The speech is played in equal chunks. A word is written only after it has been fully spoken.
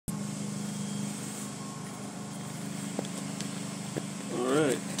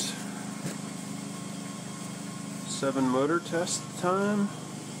7 motor test time.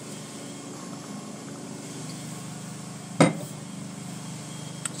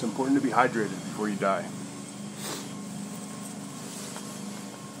 It's important to be hydrated before you die.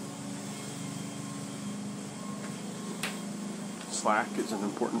 Slack is an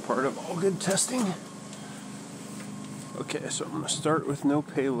important part of all good testing. Okay, so I'm going to start with no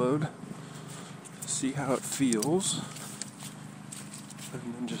payload, see how it feels,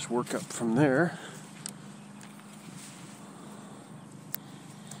 and then just work up from there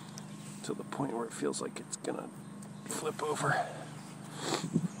to the point where it feels like it's going to flip over.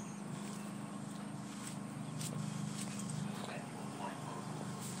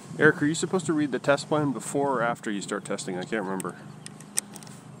 Eric, are you supposed to read the test plan before or after you start testing? I can't remember.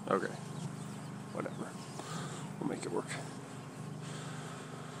 Okay. Whatever. We'll make it work.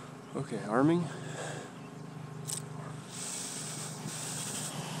 Okay, arming.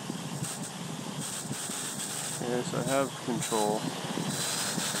 Yes, I have control.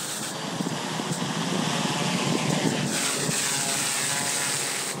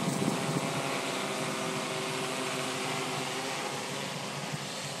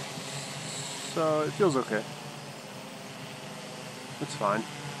 So it feels okay. It's fine.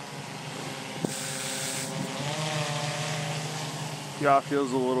 Yeah, it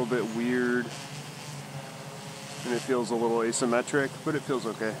feels a little bit weird. And it feels a little asymmetric, but it feels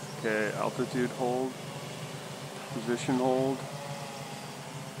okay. Okay, altitude hold. Position hold.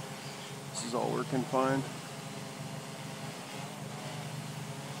 This is all working fine.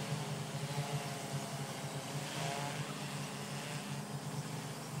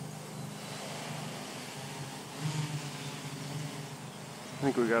 I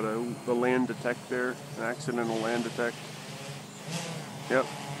think we got a land detect there, an accidental land detect. Yep.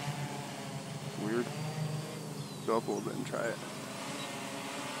 Weird. Go up a little bit and try it.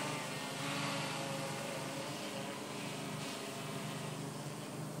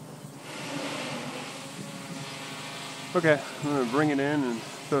 Okay, I'm going to bring it in and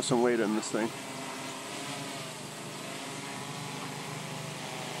throw some weight in this thing.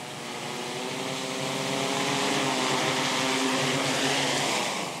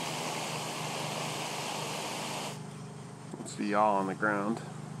 It's the yaw on the ground.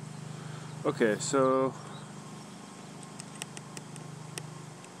 Okay, so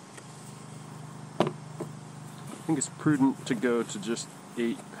I think it's prudent to go to just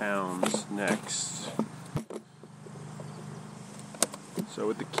 8 pounds next. So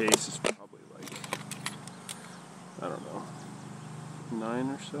with the case, it's probably like, I don't know, 9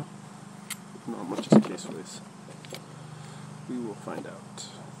 or so. I don't know how much this case weighs. We will find out.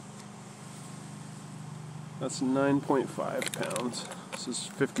 That's 9.5 pounds. This is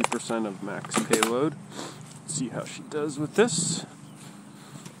 50% of max payload. Let's see how she does with this.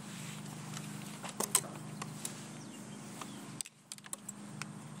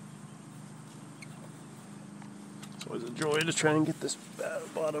 It's always a joy to try and get this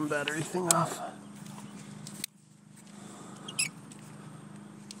bottom battery thing off.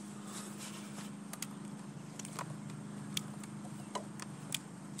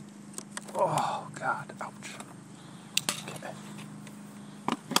 Oh, God, ouch. Okay.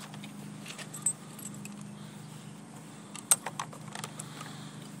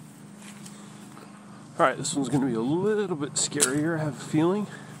 Alright, this one's going to be a little bit scarier, I have a feeling.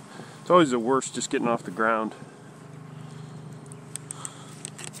 It's always the worst just getting off the ground.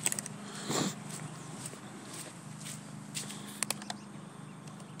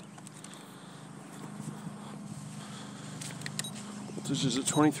 This is at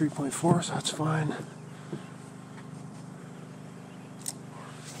 23.4, so that's fine.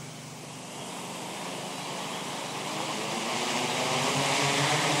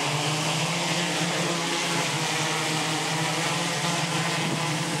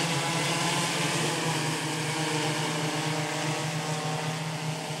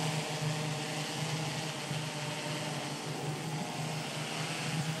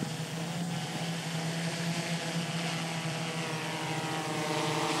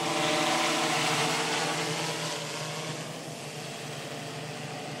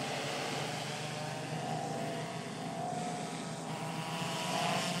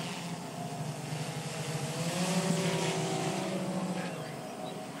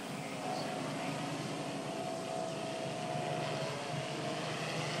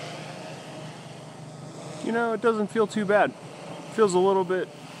 You know, it doesn't feel too bad. It feels a little bit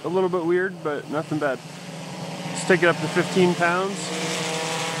weird, but nothing bad. Let's take it up to 15 pounds.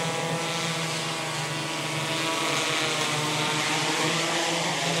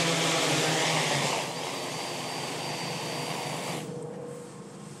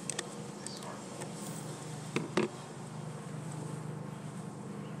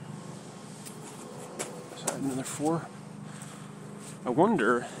 another 4. I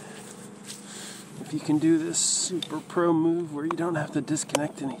wonder if you can do this super pro move where you don't have to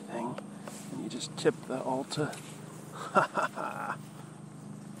disconnect anything and you just tip the ALTA.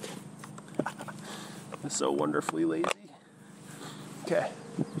 It's so wonderfully lazy. Okay.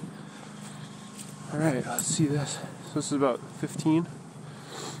 Alright, let's see this. So this is about 15.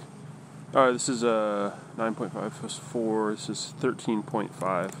 Alright, this is 9.5 plus 4. This is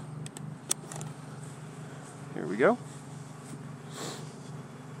 13.5. Here we go.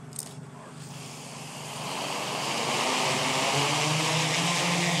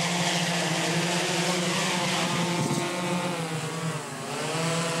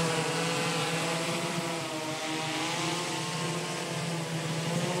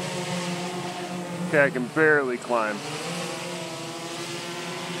 Okay, I can barely climb.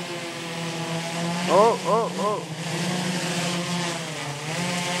 Oh.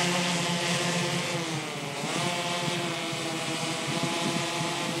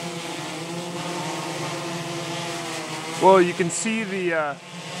 Well, you can see the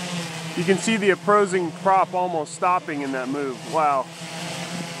opposing prop almost stopping in that move. Wow.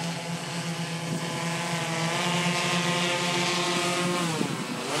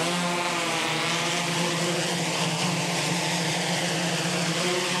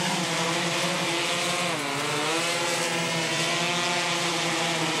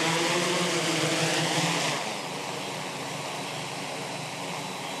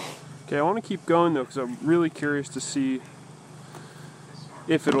 Okay, I want to keep going though because I'm really curious to see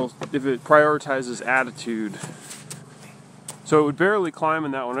if it prioritizes attitude. So it would barely climb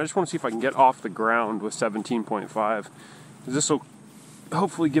in that one. I just want to see if I can get off the ground with 17.5. This will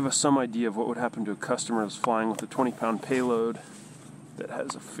hopefully give us some idea of what would happen to a customer that's flying with a 20-pound payload that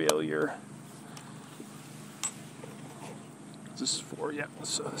has a failure. This is 4, yeah,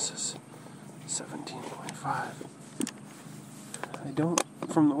 so this is 17.5.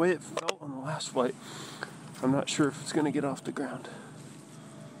 From the way it felt on the last flight, I'm not sure if it's going to get off the ground.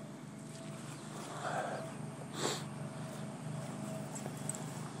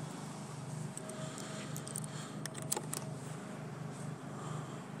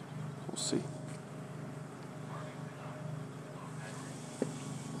 We'll see.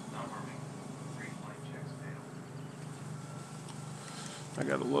 I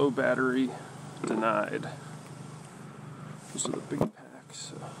got a low battery, denied. Those are the big packs.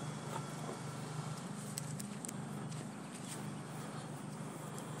 So.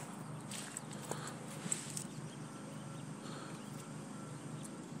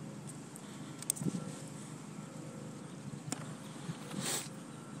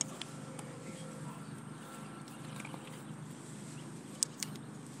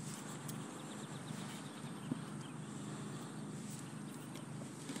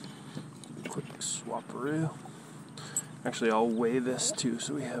 Quick swapperoo. Actually, I'll weigh this too,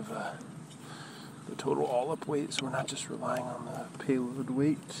 so we have the total all-up weight, so we're not just relying on the payload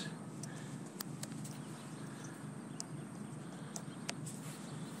weight.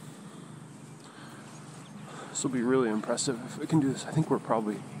 This will be really impressive if we can do this. I think we're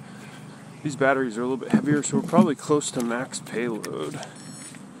probably, these batteries are a little bit heavier, so we're probably close to max payload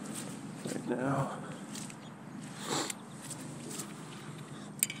right now.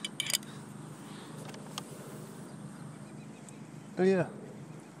 Oh yeah,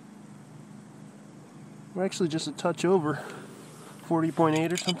 we're actually just a touch over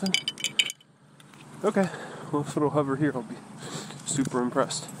 40.8 or something. Okay, well if it'll hover here, I'll be super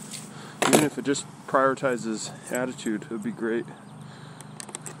impressed. Even if it just prioritizes attitude, it would be great.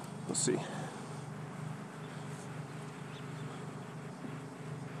 We'll see.